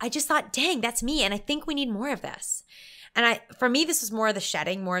 But I just thought, dang, that's me. And I think we need more of this. And for me, this was more of the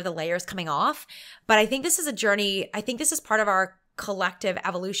shedding, more of the layers coming off. But I think this is a journey. I think this is part of our collective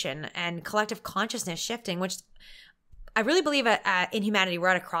evolution and collective consciousness shifting, which I really believe in humanity, we're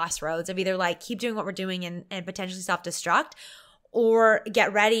at a crossroads of either like keep doing what we're doing and potentially self-destruct, or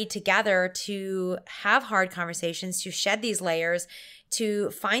get ready together to have hard conversations, to shed these layers, to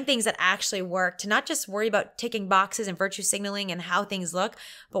find things that actually work, to not just worry about ticking boxes and virtue signaling and how things look,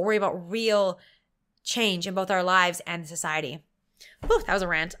 but worry about real change in both our lives and society. Whew, that was a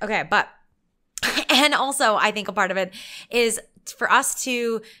rant. Okay, and also I think a part of it is for us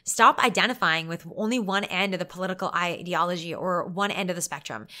to stop identifying with only one end of the political ideology or one end of the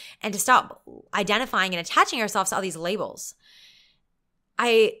spectrum, and to stop identifying and attaching ourselves to all these labels.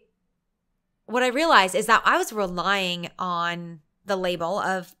 What I realized is that I was relying on the label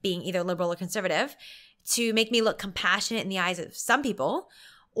of being either liberal or conservative to make me look compassionate in the eyes of some people,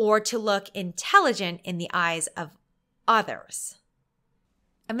 or to look intelligent in the eyes of others.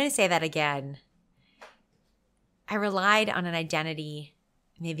 I'm going to say that again. I relied on an identity,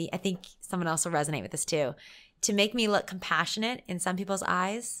 maybe I think someone else will resonate with this too, to make me look compassionate in some people's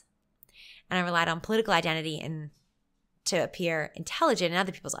eyes. And I relied on political identity and to appear intelligent in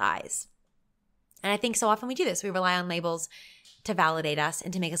other people's eyes. And I think so often we do this. We rely on labels to validate us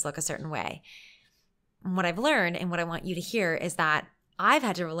and to make us look a certain way. And what I've learned and what I want you to hear is that I've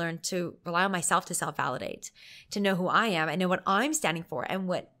had to learn to rely on myself to self-validate, to know who I am and know what I'm standing for and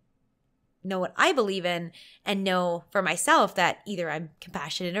know what I believe in, and know for myself that either I'm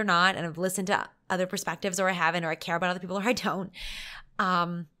compassionate or not, and I've listened to other perspectives, or I haven't, or I care about other people or I don't.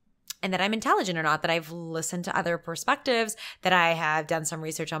 And that I'm intelligent or not, that I've listened to other perspectives, that I have done some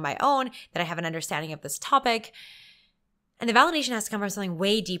research on my own, that I have an understanding of this topic. And the validation has to come from something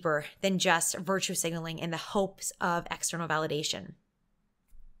way deeper than just virtue signaling in the hopes of external validation.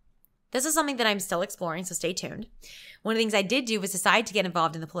 This is something that I'm still exploring, so stay tuned. One of the things I did do was decide to get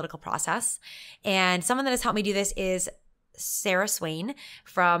involved in the political process. And someone that has helped me do this is Sarah Swain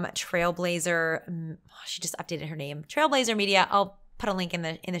from Trailblazer. She just updated her name. Trailblazer Media. I'll put a link in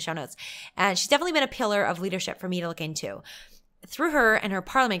the show notes. And she's definitely been a pillar of leadership for me to look into. Through her and her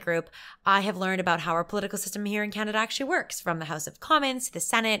Parliament group, I have learned about how our political system here in Canada actually works, from the House of Commons to the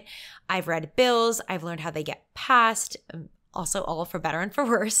Senate. I've read bills. I've learned how they get passed, also all for better and for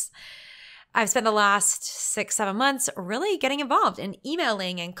worse. I've spent the last 6-7 months really getting involved in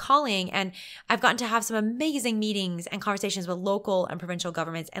emailing and calling, and I've gotten to have some amazing meetings and conversations with local and provincial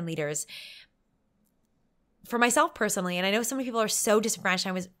governments and leaders. For myself personally, and I know so many people are so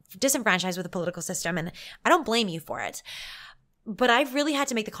disenfranchised with the political system, and I don't blame you for it. But I've really had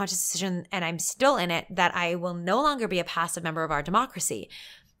to make the conscious decision, and I'm still in it, that I will no longer be a passive member of our democracy.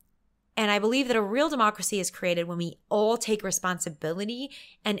 And I believe that a real democracy is created when we all take responsibility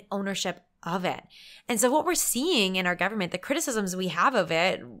and ownership of it. And so what we're seeing in our government, the criticisms we have of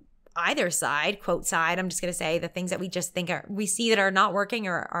it, either side, quote side, I'm just going to say the things that we just think we see that are not working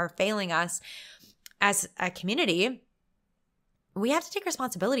or are failing us as a community, we have to take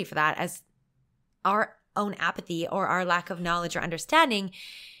responsibility for that as our own apathy or our lack of knowledge or understanding.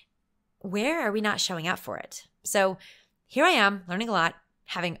 Where are we not showing up for it? So here I am learning a lot,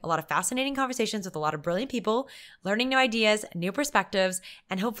 having a lot of fascinating conversations with a lot of brilliant people, learning new ideas, new perspectives,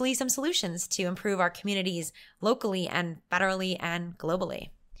 and hopefully some solutions to improve our communities locally and federally and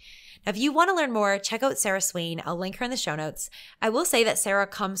globally. Now, if you want to learn more, check out Sarah Swain. I'll link her in the show notes. I will say that Sarah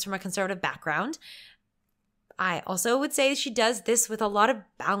comes from a conservative background. I also would say she does this with a lot of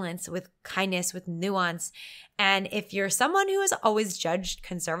balance, with kindness, with nuance. And if you're someone who has always judged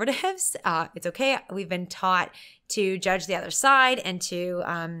conservatives, it's okay. We've been taught to judge the other side and to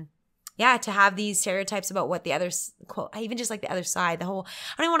have these stereotypes about what the others, quote, I even just like the other side, the whole,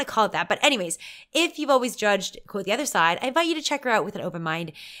 I don't want to call it that. But anyways, if you've always judged, quote, the other side, I invite you to check her out with an open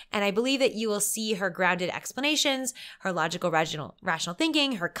mind. And I believe that you will see her grounded explanations, her logical, rational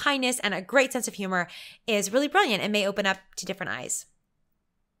thinking, her kindness, and a great sense of humor is really brilliant and may open up to different eyes.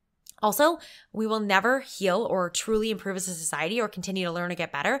 Also, we will never heal or truly improve as a society or continue to learn or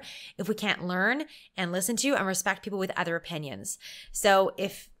get better if we can't learn and listen to and respect people with other opinions. So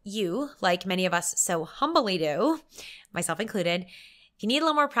if you, like many of us so humbly do, myself included, if you need a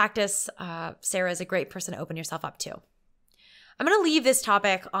little more practice, Sarah is a great person to open yourself up to. I'm going to leave this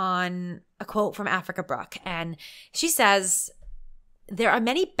topic on a quote from Africa Brooke, and she says, "There are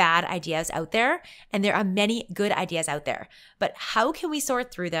many bad ideas out there, and there are many good ideas out there. But how can we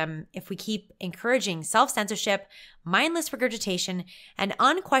sort through them if we keep encouraging self-censorship, mindless regurgitation, and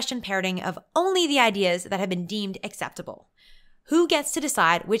unquestioned parroting of only the ideas that have been deemed acceptable? Who gets to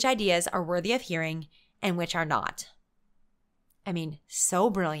decide which ideas are worthy of hearing and which are not?" I mean, so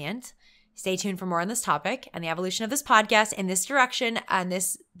brilliant. Stay tuned for more on this topic and the evolution of this podcast in this direction and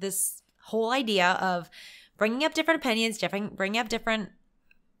this whole idea of bringing up different opinions, bringing up different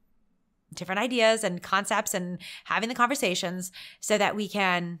ideas and concepts and having the conversations so that we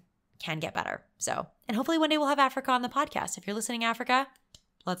can get better. So, and hopefully one day we'll have Africa on the podcast. If you're listening, Africa,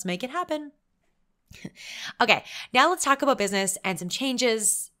 let's make it happen. Okay, now let's talk about business and some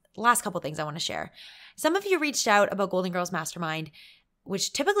changes. Last couple things I want to share. Some of you reached out about Goalden Girls Mastermind,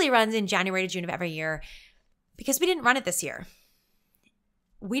 which typically runs in January to June of every year, because we didn't run it this year.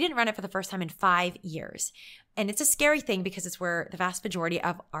 We didn't run it for the first time in 5 years. And it's a scary thing because it's where the vast majority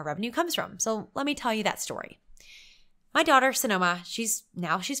of our revenue comes from. So let me tell you that story. My daughter, Sonoma, she's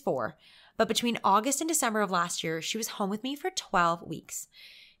 4. But between August and December of last year, she was home with me for 12 weeks.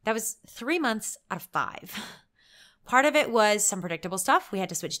 That was 3 months out of 5. Part of it was some predictable stuff. We had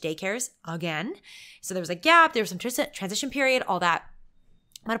to switch daycares again. So there was a gap. There was some transition period, all that.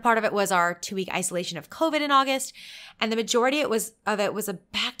 But a part of it was our 2-week isolation of COVID in August. And the majority of it was a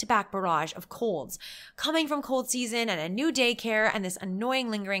back-to-back barrage of colds coming from cold season and a new daycare and this annoying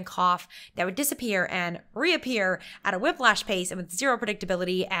lingering cough that would disappear and reappear at a whiplash pace and with zero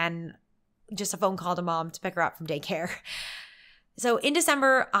predictability and just a phone call to mom to pick her up from daycare. So in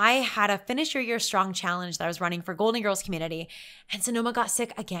December, I had a Finish Your Year Strong challenge that I was running for Goalden Girls community. And Sonoma got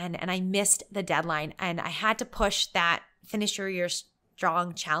sick again and I missed the deadline. And I had to push that Finish Your Year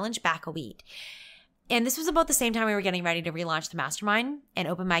Strong challenge back a week. And this was about the same time we were getting ready to relaunch the mastermind and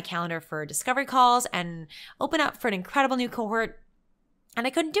open my calendar for discovery calls and open up for an incredible new cohort. And I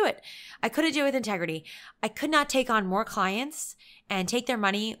couldn't do it. I couldn't do it with integrity. I could not take on more clients and take their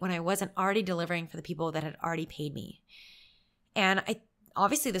money when I wasn't already delivering for the people that had already paid me. And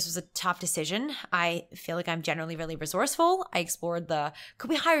obviously this was a tough decision. I feel like I'm generally really resourceful. I explored could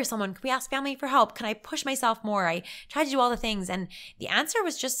we hire someone? Could we ask family for help? Can I push myself more? I tried to do all the things. And the answer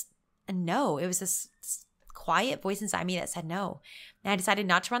was just a no. It was this quiet voice inside me that said no. And I decided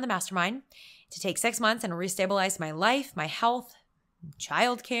not to run the mastermind, to take 6 months and restabilize my life, my health,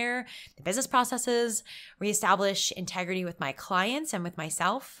 childcare, the business processes, reestablish integrity with my clients and with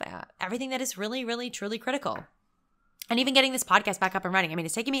myself, everything that is really, really, truly critical. And even getting this podcast back up and running. I mean,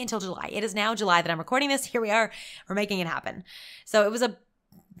 it's taken me until July. It is now July that I'm recording this. Here we are. We're making it happen. So it was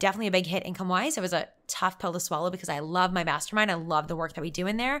definitely a big hit income-wise. It was a tough pill to swallow because I love my mastermind. I love the work that we do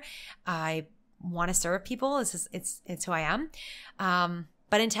in there. I want to serve people. It's who I am.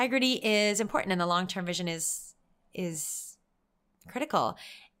 But integrity is important and the long-term vision is critical.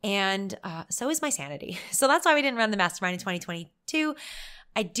 And so is my sanity. So that's why we didn't run the mastermind in 2022.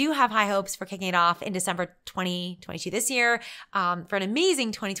 I do have high hopes for kicking it off in December 2022 this year for an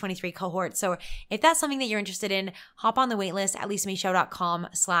amazing 2023 cohort. So if that's something that you're interested in, hop on the waitlist at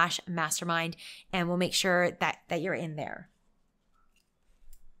lisamishow.com/mastermind and we'll make sure that you're in there.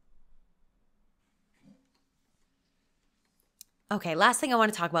 Okay, last thing I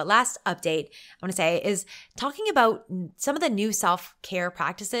want to talk about, last update I want to say is talking about some of the new self-care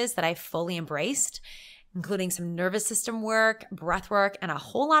practices that I've fully embraced, including some nervous system work, breath work, and a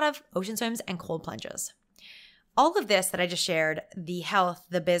whole lot of ocean swims and cold plunges. All of this that I just shared, the health,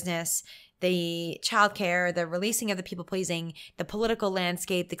 the business, the childcare, the releasing of the people-pleasing, the political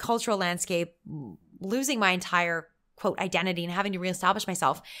landscape, the cultural landscape, losing my entire, quote, identity and having to reestablish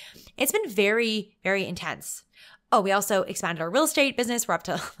myself, it's been very, very intense. Oh, we also expanded our real estate business. We're up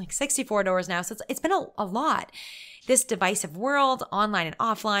to like 64 doors now. So it's been a lot. This divisive world, online and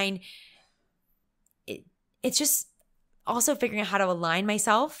offline, it's just also figuring out how to align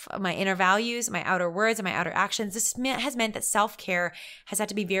myself, my inner values, my outer words, and my outer actions. This has meant that self-care has had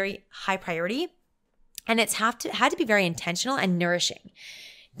to be very high priority, and it's had to be very intentional and nourishing.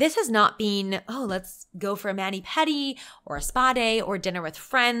 This has not been, oh, let's go for a mani-pedi or a spa day or dinner with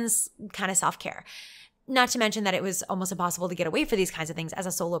friends kind of self-care. Not to mention that it was almost impossible to get away for these kinds of things as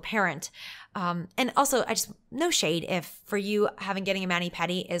a solo parent. And also, no shade if for you getting a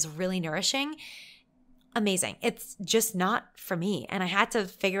mani-pedi is really nourishing. Amazing. It's just not for me. And I had to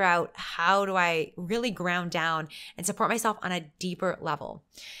figure out how do I really ground down and support myself on a deeper level.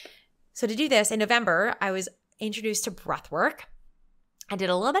 So to do this, in November, I was introduced to breath work. I did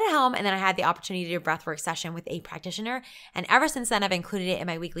a little bit at home, and then I had the opportunity to do a breathwork session with a practitioner. And ever since then, I've included it in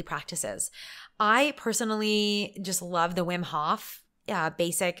my weekly practices. I personally just love the Wim Hof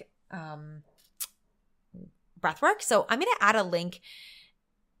basic breathwork. So I'm going to add a link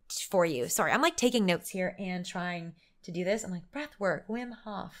for you. Sorry, I'm like taking notes here and trying to do this. I'm like, breathwork, Wim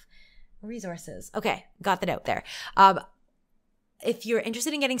Hof, resources. Okay, got the note there. If you're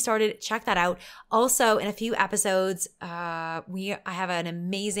interested in getting started, check that out. Also, in a few episodes, I have an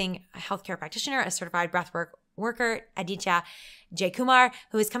amazing healthcare practitioner, a certified breathwork worker, Aditya J. Kumar,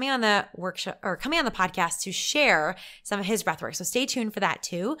 who is coming on the podcast to share some of his breathwork. So stay tuned for that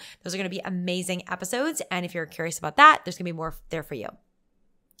too. Those are going to be amazing episodes. And if you're curious about that, there's going to be more there for you.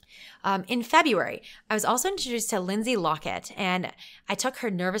 In February, I was also introduced to Lindsay Lockett, and I took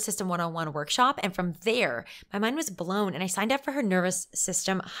her Nervous System 101 workshop, and from there, my mind was blown, and I signed up for her Nervous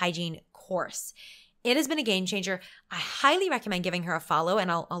System Hygiene course. It has been a game changer. I highly recommend giving her a follow,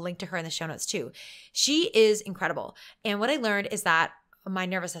 and I'll link to her in the show notes too. She is incredible, and what I learned is that my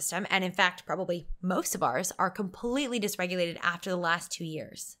nervous system, and in fact, probably most of ours, are completely dysregulated after the last 2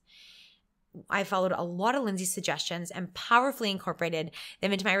 years. I followed a lot of Lindsay's suggestions and powerfully incorporated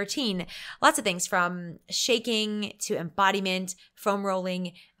them into my routine. Lots of things from shaking to embodiment, foam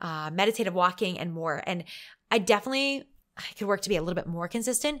rolling, meditative walking, and more. And I could work to be a little bit more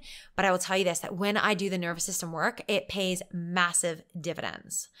consistent, but I will tell you this, that when I do the nervous system work, it pays massive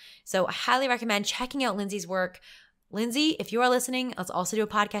dividends. So I highly recommend checking out Lindsay's work. Lindsay, if you are listening, let's also do a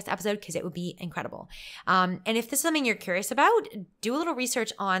podcast episode because it would be incredible. And if this is something you're curious about, do a little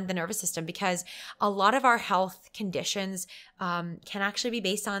research on the nervous system because a lot of our health conditions can actually be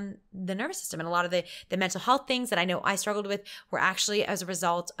based on the nervous system. And a lot of the mental health things that I know I struggled with were actually as a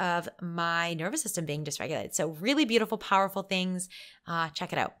result of my nervous system being dysregulated. So really beautiful, powerful things.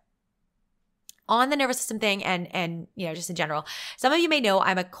 Check it out. On the nervous system thing and just in general, some of you may know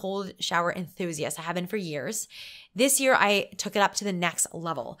I'm a cold shower enthusiast. I have been for years. This year, I took it up to the next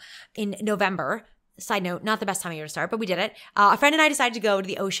level. In November, side note, not the best time of year to start, but we did it. A friend and I decided to go to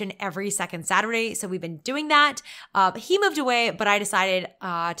the ocean every second Saturday, so we've been doing that. He moved away, but I decided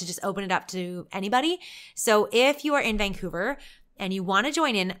to just open it up to anybody. So if you are in Vancouver and you want to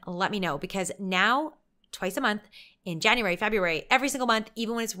join in, let me know because now, twice a month, in January, February, every single month,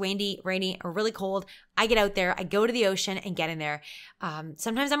 even when it's windy, rainy, or really cold, I get out there, I go to the ocean and get in there.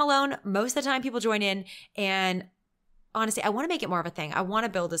 Sometimes I'm alone. Most of the time people join in and honestly, I want to make it more of a thing. I want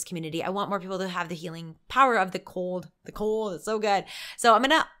to build this community. I want more people to have the healing power of the cold. The cold is so good. So I'm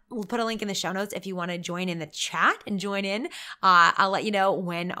going to put a link in the show notes if you want to join in the chat and join in. I'll let you know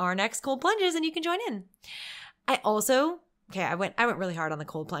when our next cold plunges and you can join in. I went really hard on the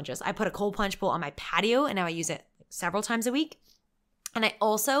cold plunges. I put a cold plunge pool on my patio and now I use it several times a week. And I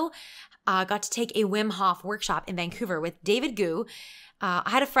also got to take a Wim Hof workshop in Vancouver with David Gu. I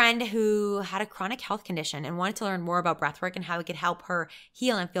had a friend who had a chronic health condition and wanted to learn more about breathwork and how it could help her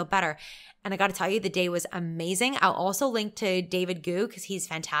heal and feel better. And I got to tell you, the day was amazing. I'll also link to David Gu because he's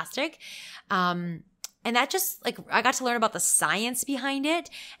fantastic. And that just I got to learn about the science behind it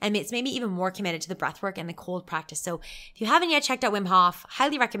and it's made me even more committed to the breathwork and the cold practice. So if you haven't yet checked out Wim Hof,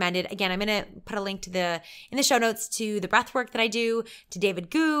 highly recommended. Again, I'm going to put a link in the show notes to the breathwork that I do, to David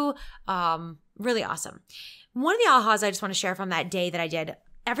Gu. Really awesome. One of the ahas I just want to share from that day that I did,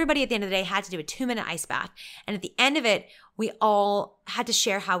 everybody at the end of the day had to do a 2-minute ice bath. And at the end of it, we all had to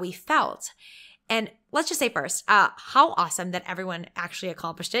share how we felt. And let's just say first, how awesome that everyone actually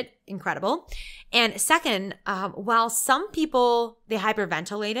accomplished it. Incredible. And second, while some people, they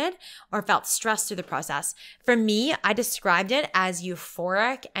hyperventilated or felt stressed through the process, for me, I described it as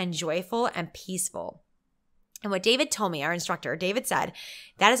euphoric and joyful and peaceful. And what David told me, our instructor, David said,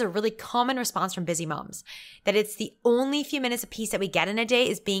 that is a really common response from busy moms. That it's the only few minutes of peace that we get in a day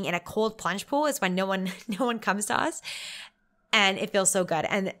is being in a cold plunge pool is when no one comes to us. And it feels so good.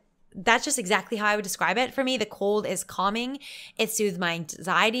 And that's just exactly how I would describe it. For me, the cold is calming. It soothes my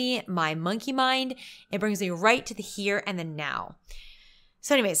anxiety, my monkey mind. It brings me right to the here and the now.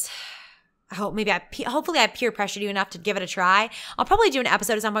 So anyways, hopefully I peer pressured you enough to give it a try. I'll probably do an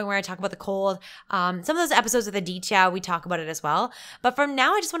episode at some point where I talk about the cold. Some of those episodes with the detail, we talk about it as well. But for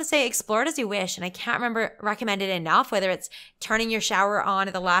now, I just want to say explore it as you wish. And I can't recommend it enough, whether it's turning your shower on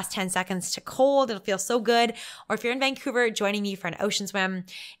at the last 10 seconds to cold. It'll feel so good. Or if you're in Vancouver, joining me for an ocean swim.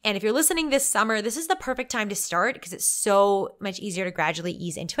 And if you're listening this summer, this is the perfect time to start because it's so much easier to gradually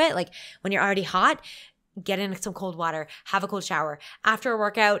ease into it. Like when you're already hot, get in some cold water, have a cold shower. After a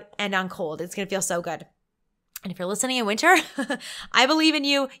workout, end on cold. It's going to feel so good. And if you're listening in winter, I believe in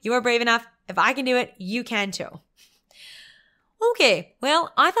you. You are brave enough. If I can do it, you can too. Okay,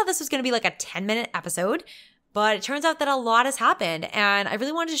 well, I thought this was going to be like a 10-minute episode, but it turns out that a lot has happened. And I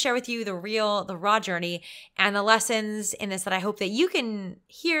really wanted to share with you the raw journey and the lessons in this that I hope that you can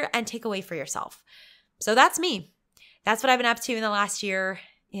hear and take away for yourself. So that's me. That's what I've been up to in the last year.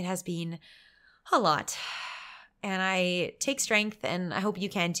 It has been a lot. And I take strength, and I hope you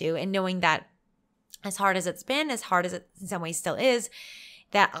can too, in knowing that as hard as it's been, as hard as it in some ways still is,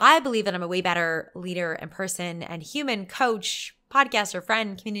 that I believe that I'm a way better leader and person and human coach, podcaster,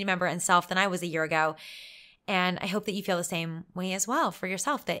 friend, community member, and self than I was a year ago. And I hope that you feel the same way as well for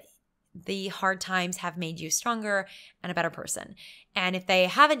yourself, that the hard times have made you stronger and a better person. And if they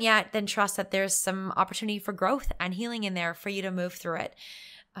haven't yet, then trust that there's some opportunity for growth and healing in there for you to move through it.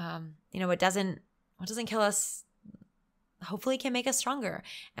 What doesn't kill us hopefully can make us stronger.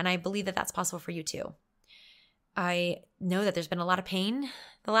 And I believe that that's possible for you too. I know that there's been a lot of pain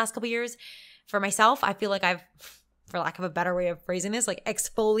the last couple of years. For myself, I feel like I've, for lack of a better way of phrasing this, like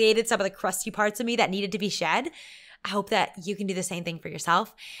exfoliated some of the crusty parts of me that needed to be shed. I hope that you can do the same thing for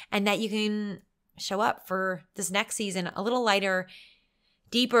yourself and that you can show up for this next season a little lighter,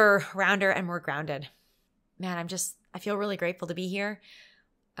 deeper, rounder, and more grounded. Man, I feel really grateful to be here.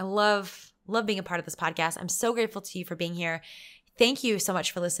 I love being a part of this podcast. I'm so grateful to you for being here. Thank you so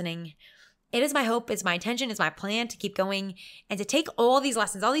much for listening. It is my hope, it's my intention, it's my plan to keep going and to take all these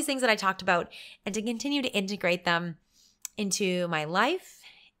lessons, all these things that I talked about, and to continue to integrate them into my life,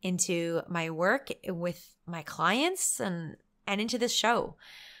 into my work with my clients, and into this show.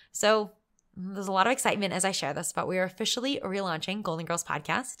 So there's a lot of excitement as I share this, but we are officially relaunching Goalden Girls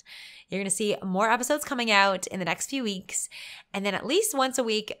Podcast. You're going to see more episodes coming out in the next few weeks, and then at least once a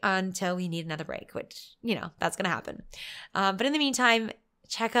week until we need another break, which, that's going to happen. But in the meantime,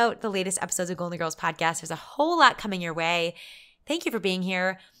 check out the latest episodes of Goalden Girls Podcast. There's a whole lot coming your way. Thank you for being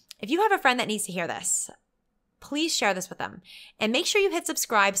here. If you have a friend that needs to hear this, please share this with them. And make sure you hit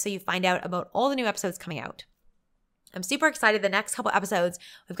subscribe so you find out about all the new episodes coming out. I'm super excited. The next couple episodes,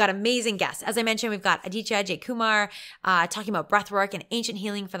 we've got amazing guests. As I mentioned, we've got Aditya J. Kumar talking about breathwork and ancient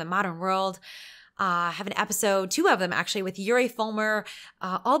healing for the modern world. I have an episode, 2 of them actually, with Yuri Fulmer,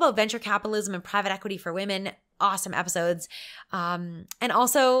 all about venture capitalism and private equity for women. Awesome episodes. And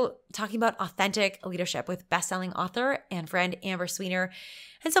also talking about authentic leadership with best-selling author and friend Amber Sweeter,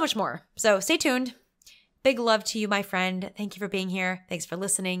 and so much more. So stay tuned. Big love to you, my friend. Thank you for being here. Thanks for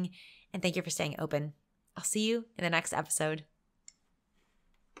listening. And thank you for staying open. I'll see you in the next episode.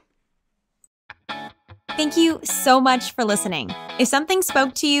 Thank you so much for listening. If something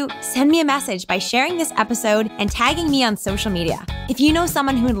spoke to you, send me a message by sharing this episode and tagging me on social media. If you know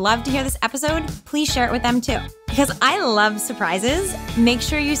someone who would love to hear this episode, please share it with them too. Because I love surprises, make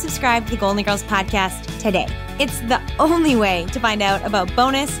sure you subscribe to the Goalden Girls Podcast today. It's the only way to find out about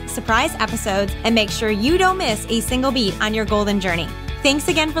bonus surprise episodes and make sure you don't miss a single beat on your golden journey. Thanks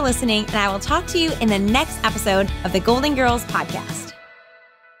again for listening, and I will talk to you in the next episode of the Goalden Girls Podcast.